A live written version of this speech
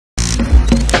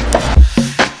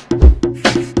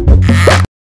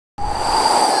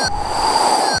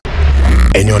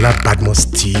Badmus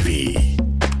TV.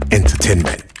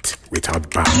 Entertainment without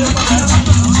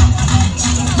bounds.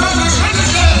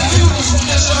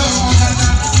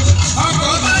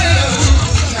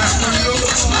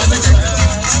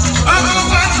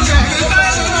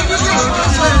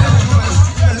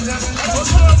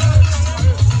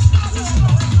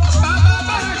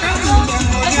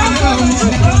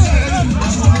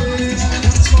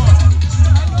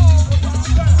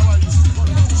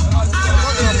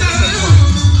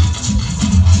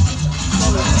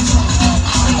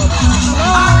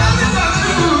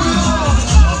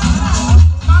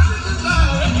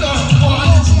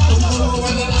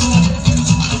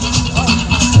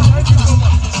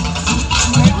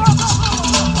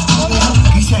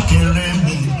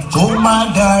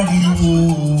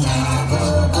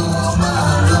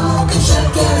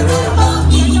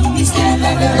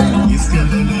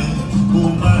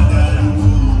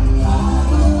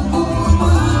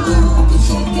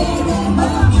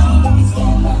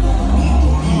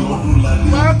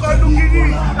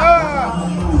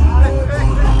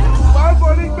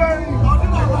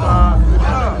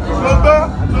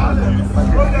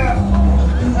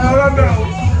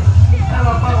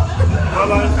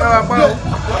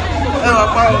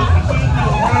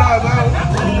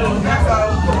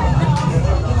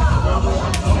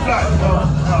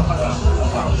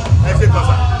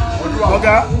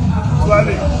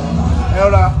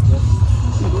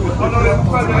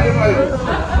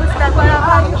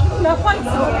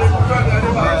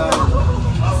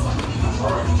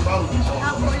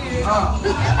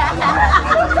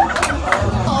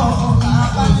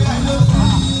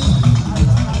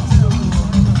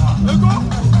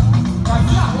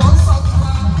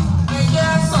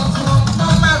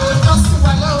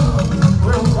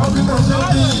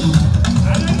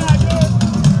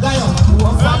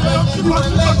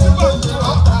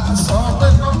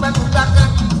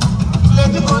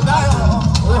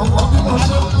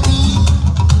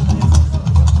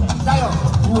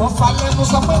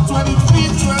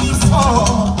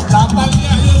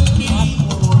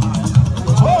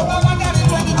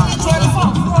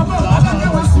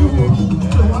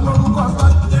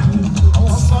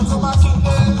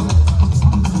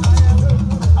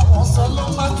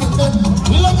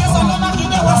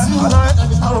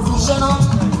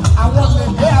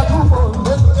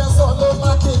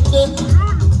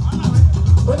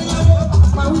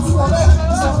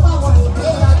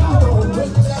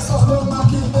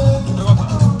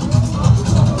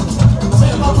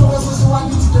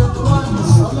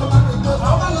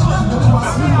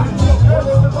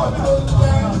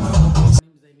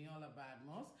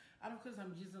 And of course,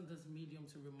 I'm using this medium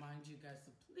to remind you guys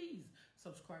to please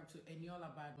subscribe to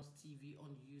Enibadproductions TV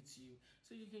on YouTube,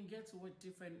 so you can get to what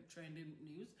different trending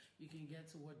news, you can get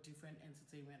to what different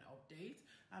entertainment updates,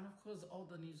 and of course, all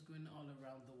the news going all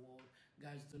around the world.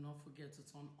 Guys, do not forget to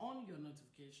turn on your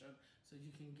notification so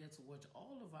you can get to watch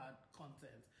all of our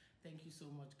content. Thank you so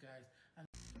much, guys. And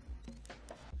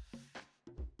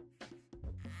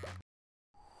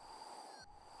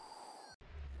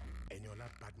Eniola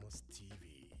Badmus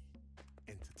TV.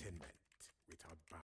 Entertainment without bounds.